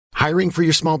Hiring for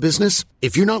your small business?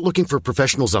 If you're not looking for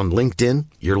professionals on LinkedIn,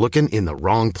 you're looking in the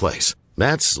wrong place.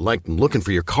 That's like looking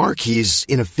for your car keys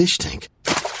in a fish tank.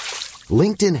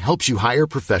 LinkedIn helps you hire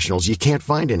professionals you can't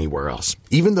find anywhere else,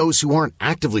 even those who aren't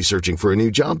actively searching for a new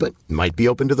job but might be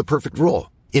open to the perfect role.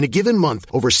 In a given month,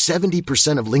 over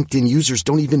 70% of LinkedIn users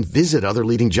don't even visit other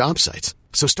leading job sites.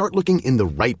 So start looking in the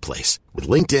right place. With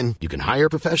LinkedIn, you can hire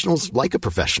professionals like a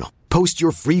professional. Post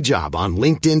your free job on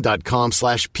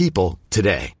linkedin.com/people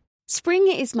today. Spring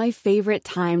is my favorite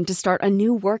time to start a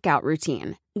new workout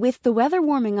routine. With the weather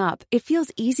warming up, it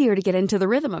feels easier to get into the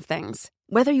rhythm of things.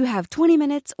 Whether you have 20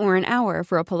 minutes or an hour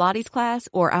for a Pilates class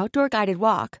or outdoor guided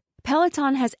walk,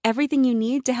 Peloton has everything you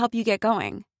need to help you get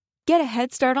going. Get a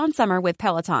head start on summer with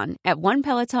Peloton at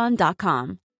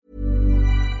onepeloton.com.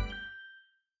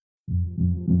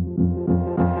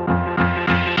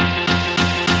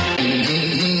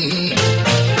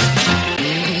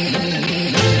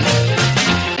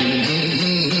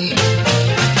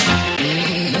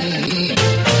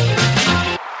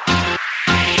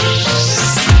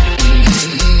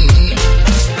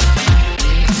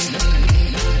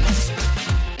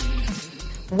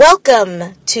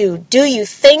 Welcome to Do You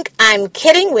Think I'm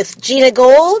Kidding with Gina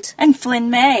Gold and Flynn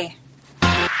May.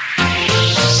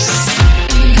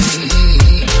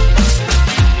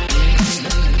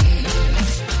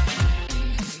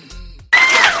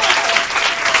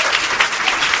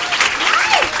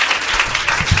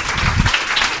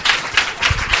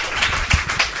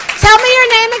 Tell me your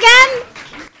name again.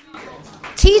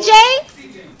 TJ?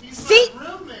 C?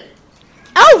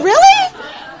 Oh, really?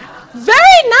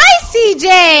 Very nice,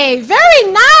 CJ. Very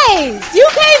nice. You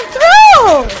came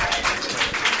through.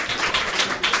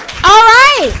 All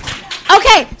right.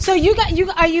 Okay, so you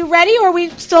are you ready or are we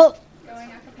still going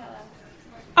a cappella?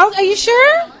 Oh, are you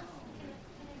sure?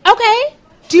 Okay.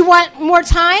 Do you want more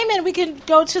time and we can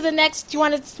go to the next? Do you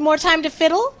want more time to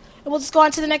fiddle? And we'll just go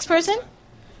on to the next person?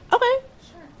 Okay.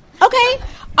 Sure. Okay.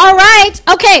 All right.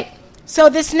 Okay. So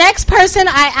this next person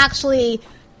I actually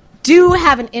do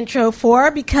have an intro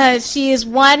for because she is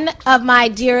one of my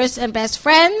dearest and best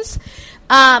friends.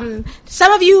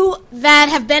 Some of you that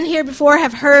have been here before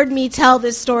have heard me tell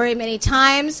this story many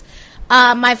times.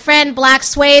 My friend Black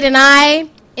Suede and I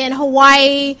in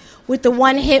Hawaii with the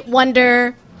one-hit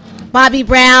wonder Bobby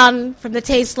Brown from the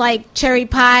Tastes Like Cherry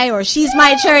Pie or She's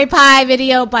My Cherry Pie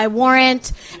video by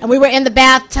Warrant. And we were in the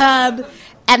bathtub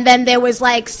and then there was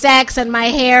like sex and my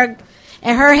hair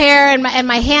and her hair and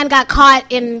my hand got caught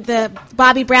in the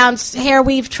Bobby Brown's hair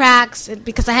weave tracks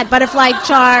because I had butterfly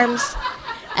charms.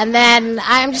 And then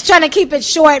I'm just trying to keep it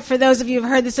short for those of you who've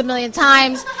heard this a million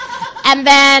times. And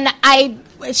then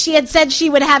she had said she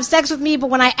would have sex with me,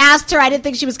 but when I asked her, I didn't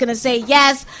think she was going to say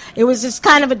yes. It was just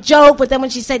kind of a joke, but then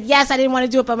when she said yes, I didn't want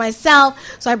to do it by myself.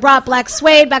 So I brought Black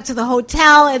Suede back to the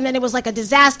hotel, and then it was like a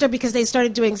disaster because they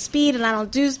started doing speed, and I don't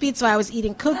do speed, so I was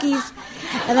eating cookies.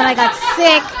 And then I got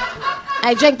sick.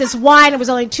 I drank this wine. It was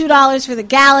only $2 for the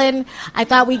gallon. I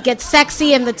thought we'd get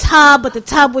sexy in the tub, but the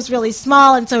tub was really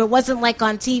small, and so it wasn't like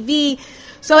on TV.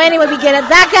 So anyway, we get it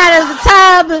back out of the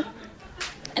tub.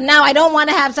 And now I don't want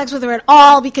to have sex with her at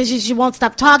all because she won't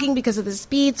stop talking because of the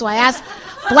speed. So I asked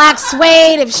Black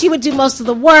Suede if she would do most of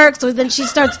the work. So then she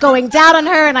starts going down on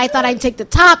her, and I thought I'd take the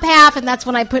top half, and that's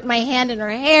when I put my hand in her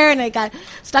hair, and it got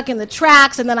stuck in the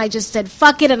tracks, and then I just said,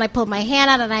 fuck it, and I pulled my hand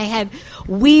out, and I had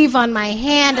weave on my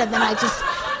hand, and then I just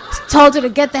told her to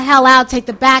get the hell out, take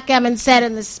the back M and set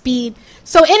in the speed.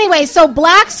 So anyway, so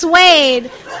Black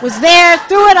Suede was there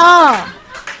through it all.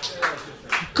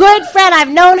 Good friend. I've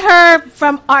known her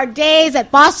from our days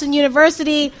at Boston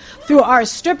University through our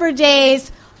stripper days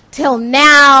till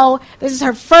now. This is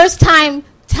her first time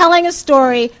telling a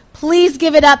story. Please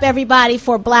give it up, everybody,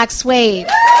 for Black Suede.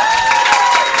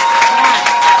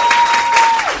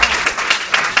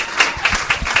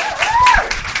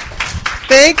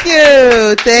 Thank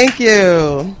you. Thank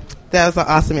you. That was an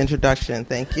awesome introduction.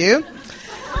 Thank you.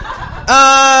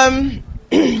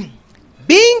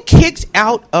 Being kicked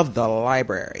out of the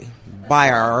library by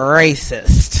a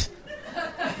racist.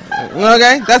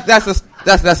 Okay,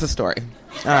 that's a story.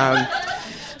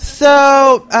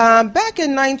 So back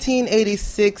in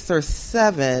 1986 or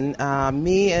 7,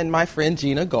 me and my friend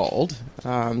Gina Gold,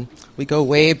 we go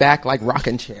way back like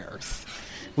rocking chairs.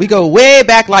 We go way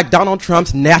back like Donald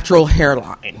Trump's natural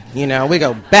hairline. You know, we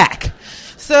go back.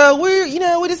 So we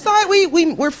decide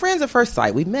we're friends at first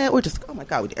sight. We met. We're just, oh my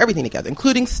God, we did everything together,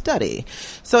 including study.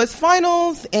 So it's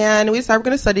finals, and we decide we're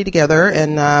going to study together.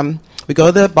 And we go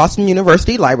to the Boston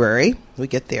University Library. We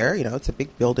get there. You know, it's a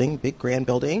big building, big grand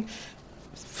building,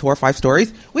 4 or 5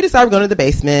 stories. We decided we're going to the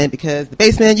basement because the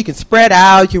basement, you can spread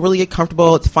out, you can really get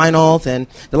comfortable. It's finals, and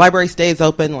the library stays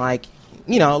open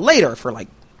later for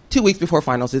 2 weeks before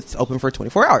finals. It's open for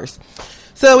 24 hours.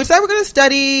 So we decided we're going to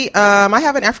study. I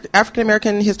have an African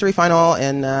American history final,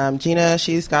 and Gina,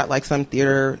 she's got some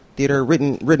theater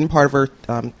written part of her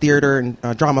theater and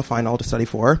drama final to study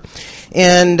for.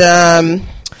 And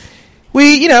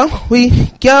we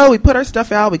put our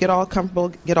stuff out, we get all comfortable,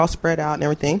 get all spread out and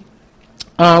everything.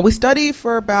 We study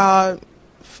for about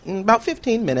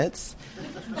 15 minutes,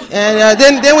 and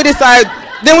then we decide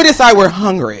we're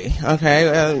hungry. Okay,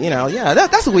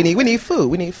 that's what we need. We need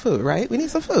food. We need food, right? We need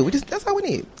some food. That's all we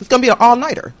need. It's gonna be an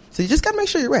all-nighter, so you just gotta make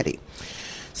sure you're ready.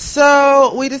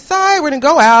 So we decide we're gonna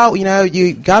go out.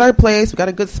 You got our place. We got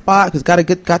a good spot because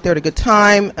got there at a good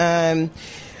time.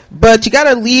 But you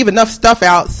gotta leave enough stuff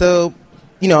out so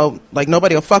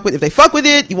nobody will fuck with it. If they fuck with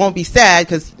it, you won't be sad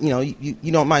because, you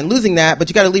don't mind losing that, but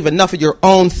you got to leave enough of your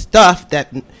own stuff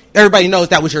that everybody knows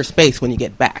that was your space when you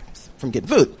get back from getting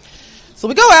food. So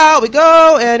we go,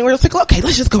 and we're just like, okay,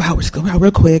 let's just go out. We'll just go out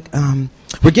real quick.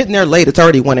 We're getting there late. It's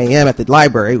already 1 a.m. at the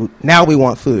library. Now we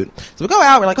want food. So we go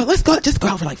out. We're like, let's just go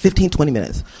out for 15, 20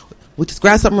 minutes. We'll just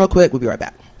grab something real quick. We'll be right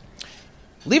back.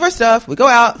 Leave our stuff. We go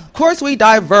out. Of course, we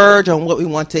diverge on what we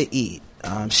want to eat.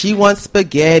 She wants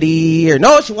spaghetti, or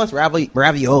no, she wants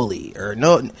ravioli, or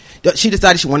no, she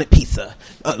decided she wanted pizza,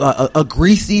 a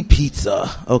greasy pizza.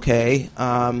 Okay,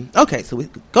 so we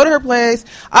go to her place.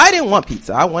 I didn't want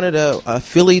pizza. I wanted a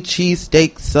Philly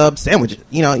cheesesteak sub sandwich.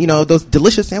 Those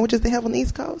delicious sandwiches they have on the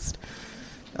East Coast.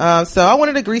 So I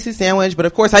wanted a greasy sandwich, but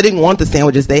of course I didn't want the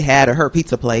sandwiches they had at her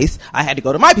pizza place. I had to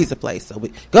go to my pizza place. So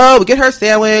we get her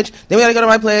sandwich, then we gotta go to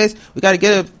my place. We gotta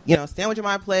get a sandwich at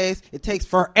my place. It takes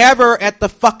forever at the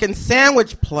fucking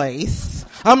sandwich place.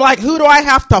 I'm like, who do I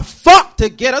have to fuck to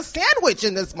get a sandwich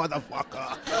in this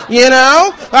motherfucker?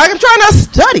 I'm trying to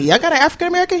study. I got an African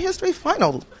American history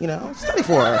final, study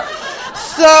for her.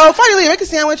 So finally, I make a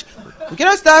sandwich. We get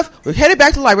our stuff. We're headed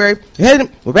back to the library.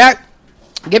 We're back.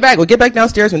 We get back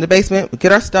downstairs in the basement. We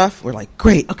get our stuff. We're like,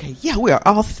 great. Okay, yeah, we are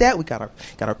all set. We got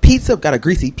our pizza. We got our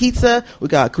greasy pizza. We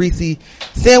got greasy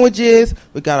sandwiches.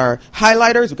 We got our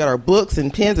highlighters. We got our books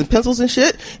and pens and pencils and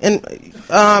shit. And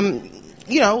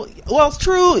it's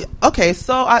true. Okay,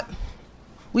 so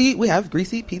we have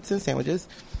greasy pizza and sandwiches.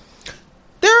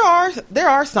 There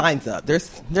are signs up. There's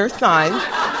signs,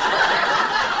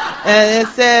 and it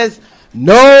says,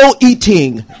 no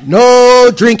eating,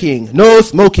 no drinking, no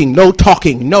smoking, no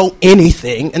talking, no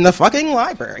anything in the fucking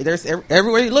library. There's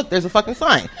everywhere you look, there's a fucking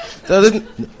sign. So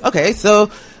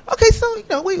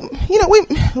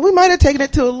we might have taken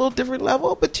it to a little different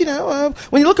level, but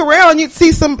when you look around, you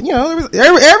see some,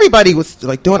 everybody was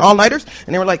doing all-nighters,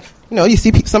 and they were you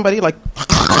see somebody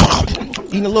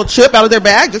eating a little chip out of their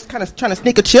bag, just kind of trying to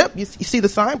sneak a chip. You see the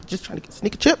sign, just trying to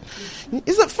sneak a chip.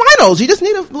 It's at finals. You just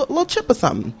need a little chip or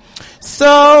something.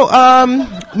 So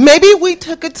maybe we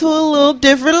took it to a little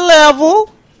different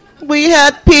level. We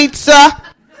had pizza.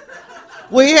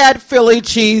 We had Philly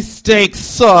cheesesteak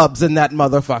subs in that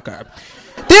motherfucker.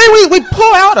 Then we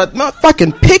pull out a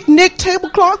fucking picnic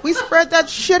tablecloth. We spread that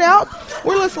shit out.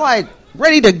 We're just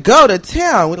ready to go to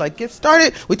town. We get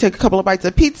started. We take a couple of bites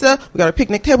of pizza. We got a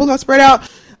picnic tablecloth spread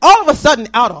out. All of a sudden,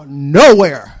 out of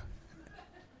nowhere,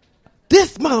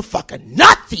 this motherfucker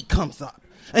Nazi comes up,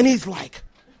 and he's like,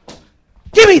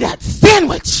 "Give me that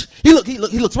sandwich." He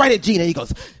looks right at Gina. He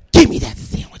goes, "Give me that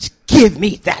sandwich. Give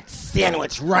me that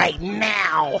sandwich right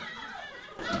now."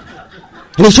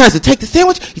 And he tries to take the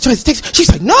sandwich. She's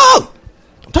like, "No,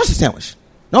 don't touch the sandwich.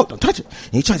 No, don't touch it."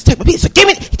 And he tries to take my pizza. Give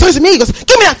me. He turns to me. He goes,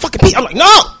 "Give me that fucking pizza." I'm like,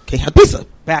 "No, can't have pizza.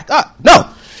 Back up." No.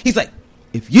 He's like,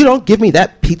 "If you don't give me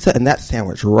that pizza and that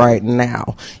sandwich right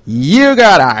now, you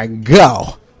gotta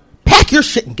go. Pack your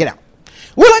shit and get out."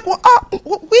 We're like, "Well,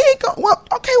 we ain't go. Well,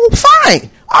 okay, well, fine.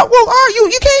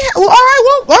 You can't. Well, all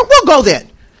right, we'll go then.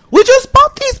 We just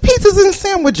bought these pizzas and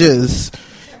sandwiches.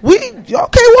 We'll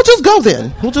just go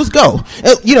then. We'll just go."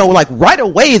 Right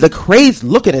away, the crazed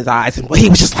look in his eyes, and he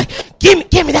was just like, give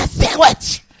me that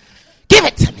sandwich. Give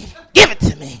it to me.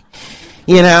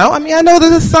 I know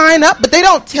there's a sign up, but they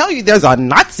don't tell you there's a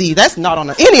Nazi. That's not on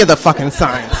any of the fucking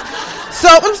signs. So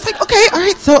I'm just like, okay, all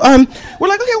right. So we're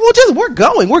like, okay,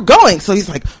 we're going. So he's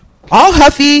like, all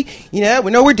huffy, we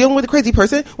know we're dealing with a crazy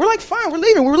person. We're like, fine, we're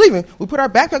leaving. We put our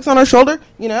backpacks on our shoulder,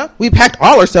 we packed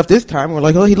all our stuff this time. We're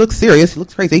like, oh, he looks serious, he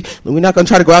looks crazy. We're not going to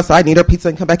try to go outside and eat our pizza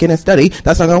and come back in and study.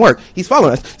 That's not going to work. He's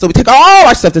following us. So we take all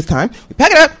our stuff this time. We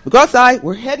pack it up, we go outside,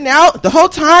 we're heading out. The whole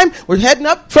time, we're heading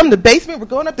up from the basement, we're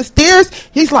going up the stairs.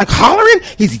 He's like hollering,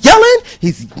 he's yelling,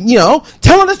 he's,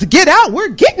 telling us to get out. We're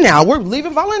getting out. We're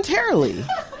leaving voluntarily.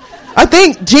 I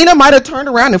think Gina might have turned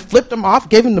around and flipped him off,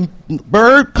 gave him the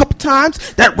bird a couple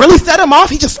times. That really set him off.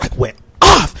 He just like went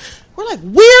off. We're like,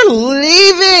 we're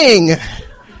leaving.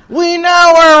 We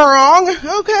know we're wrong.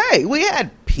 Okay, we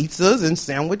had pizzas and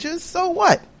sandwiches, so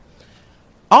what?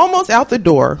 Almost out the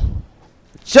door,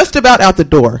 just about out the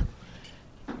door,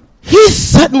 he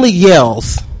suddenly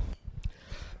yells,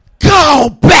 "Go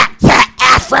back to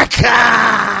Africa!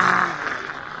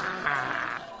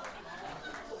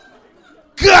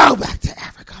 Go back to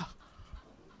Africa!"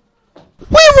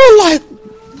 We were like,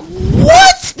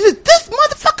 what did this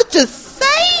motherfucker just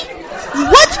say?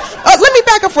 What? Let me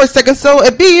back up for a second. So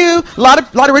at BU, a lot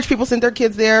of rich people sent their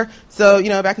kids there. So, you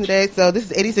know, back in the day. So this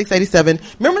is 86, 87.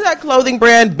 Remember that clothing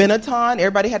brand, Benetton?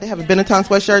 Everybody had to have a Benetton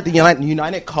sweatshirt. The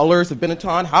United Colors of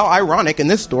Benetton. How ironic in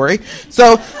this story.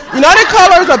 So, United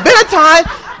Colors of Benetton.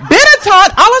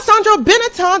 Alessandro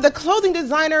Benetton, the clothing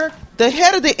designer, the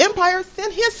head of the empire,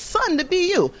 sent his son to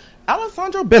BU.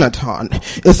 Alessandro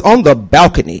Benetton is on the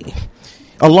balcony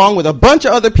along with a bunch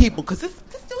of other people because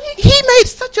he made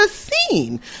such a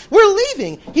scene. We're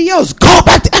leaving. He yells, "Go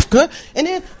back to Africa!" And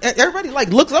then everybody like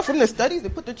looks up from their studies. They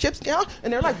put their chips down,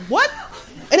 and they're like, "What?"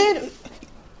 And then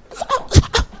I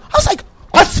was like,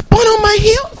 I spun on my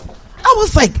heels. I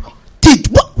was like, "Did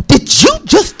you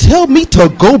just tell me to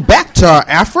go back to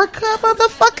Africa,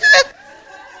 motherfucker?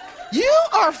 You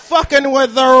are fucking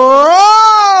with the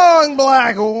wrong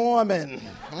black woman."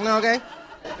 Okay.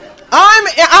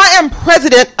 I am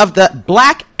president of the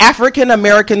Black African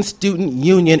American Student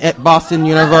Union at Boston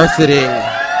University. All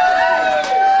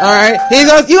right. He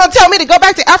goes, "You gonna tell me to go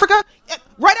back to Africa?"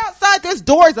 Right outside this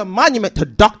door is a monument to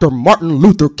Dr. Martin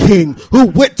Luther King, who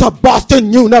went to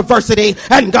Boston University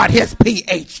and got his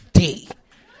PhD.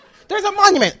 There's a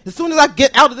monument. As soon as I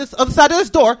get out of this other side of this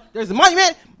door, there's a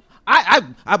monument.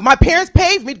 My parents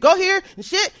paid for me to go here and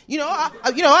shit. Fuck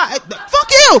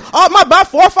you. All my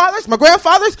forefathers, my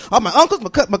grandfathers, all my uncles,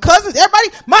 my cousins, everybody.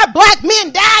 My black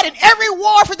men died in every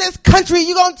war for this country.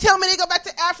 You gonna tell me to go back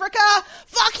to Africa?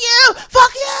 Fuck you.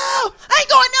 Fuck you. I ain't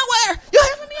going nowhere. You'll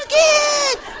hear from me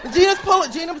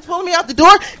again. Gina was pulling me out the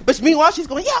door, but meanwhile she's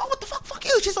going, "Yeah, what the fuck? Fuck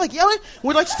you." She's like yelling.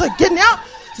 She's like getting out.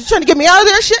 She's trying to get me out of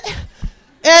there, shit.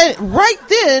 And right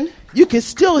then, you could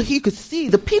see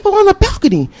the people on the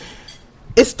balcony.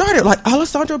 It started like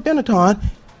Alessandro Benetton.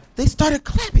 They started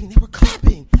clapping. They were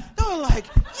clapping. They were like,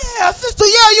 "Yeah, sister,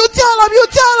 yeah, you tell them,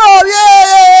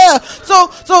 yeah."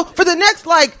 So for the next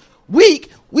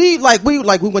week, we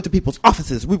went to people's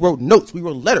offices. We wrote notes. We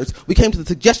wrote letters. We came to the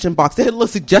suggestion box. They had a little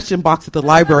suggestion box at the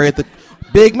library. At the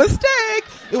big mistake.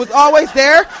 It was always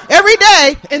there every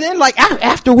day. And then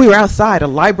after we were outside, a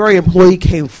library employee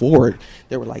came forward.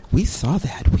 They were like, "We saw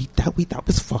that. We thought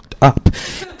was fucked up.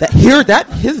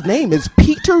 His name is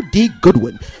Peter D.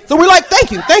 Goodwin." So we're like,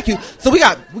 thank you. So we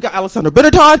got Alessandro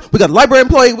Benetton, we got a library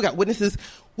employee, we got witnesses.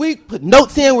 We put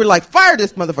notes in. We're like, fire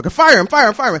this motherfucker, fire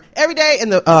him every day in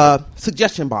the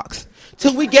suggestion box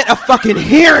till we get a fucking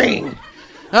hearing.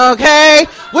 Okay,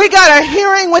 we got a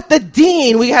hearing with the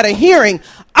dean. We had a hearing.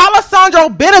 Alessandro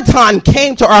Benetton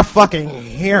came to our fucking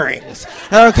hearings.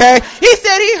 Okay? He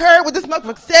said he heard what this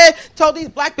motherfucker said, told these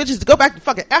black bitches to go back to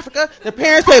fucking Africa. Their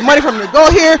parents paid money for them to go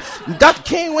here. Dr.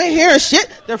 King went here and shit.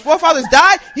 Their forefathers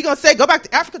died. He gonna say go back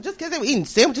to Africa just because they were eating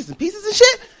sandwiches and pieces and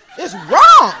shit? It's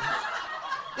wrong.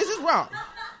 This is wrong.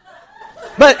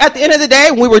 But at the end of the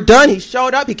day, when we were done, he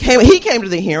showed up. He came to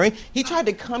the hearing. He tried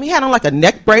to come. He had on like a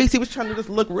neck brace. He was trying to just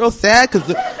look real sad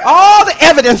because all the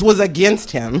evidence was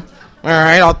against him. All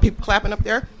right, all the people clapping up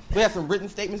there. We had some written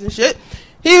statements and shit.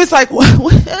 He was like, what?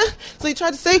 So he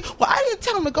tried to say, "Well, I didn't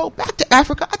tell him to go back to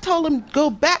Africa. I told him to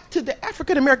go back to the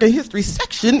African American history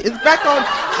section. It's back on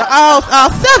the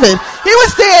aisle 7. He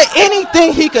was saying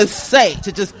anything he could say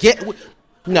to just get...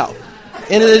 No.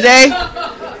 End of the day,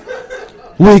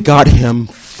 we got him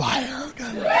fired.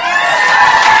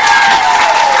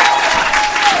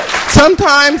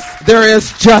 Sometimes there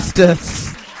is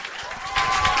justice.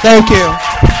 Thank you.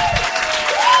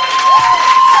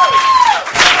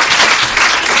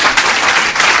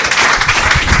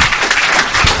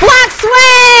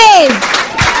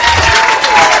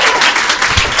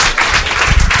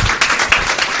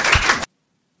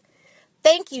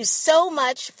 Thank you so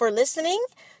much for listening.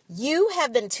 You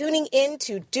have been tuning in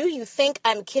to Do You Think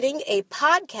I'm Kidding? A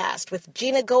podcast with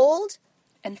Gina Gold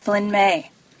and Flynn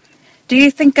May. Do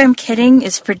You Think I'm Kidding?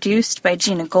 Is produced by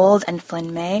Gina Gold and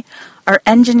Flynn May. Our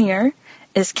engineer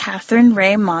is Catherine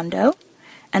Ray Mondo,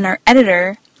 and our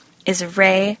editor is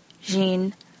Ray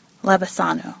Jean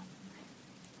Labasano.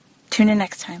 Tune in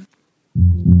next time.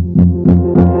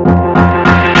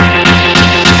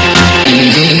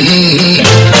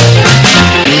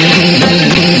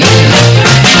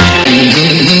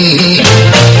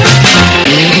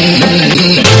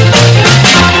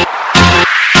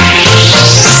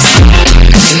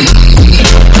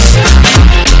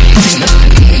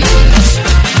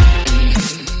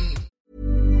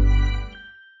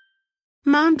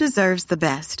 deserves the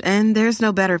best, and there's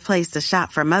no better place to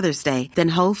shop for Mother's Day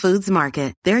than Whole Foods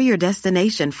Market. They're your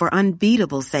destination for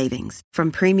unbeatable savings, from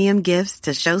premium gifts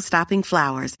to show-stopping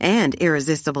flowers and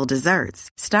irresistible desserts.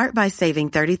 Start by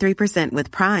saving 33% with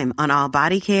Prime on all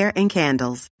body care and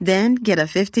candles. Then get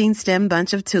a 15-stem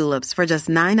bunch of tulips for just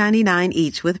 $9.99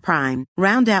 each with Prime.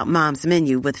 Round out Mom's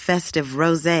menu with festive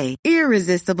rosé,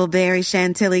 irresistible berry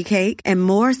chantilly cake, and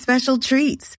more special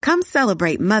treats. Come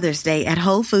celebrate Mother's Day at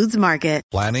Whole Foods Market.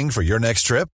 Planning for your next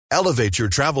trip? Elevate your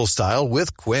travel style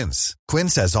with Quince.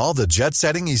 Quince has all the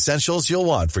jet-setting essentials you'll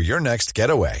want for your next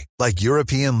getaway, like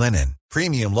European linen,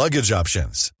 premium luggage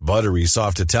options, buttery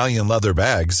soft Italian leather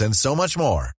bags, and so much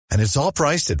more. And it's all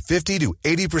priced at 50 to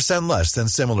 80% less than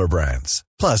similar brands.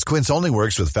 Plus, Quince only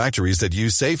works with factories that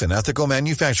use safe and ethical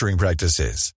manufacturing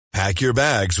practices. Pack your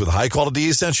bags with high-quality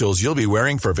essentials you'll be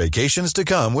wearing for vacations to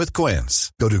come with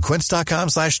Quince. Go to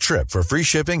quince.com/trip for free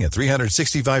shipping and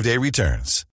 365-day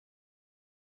returns.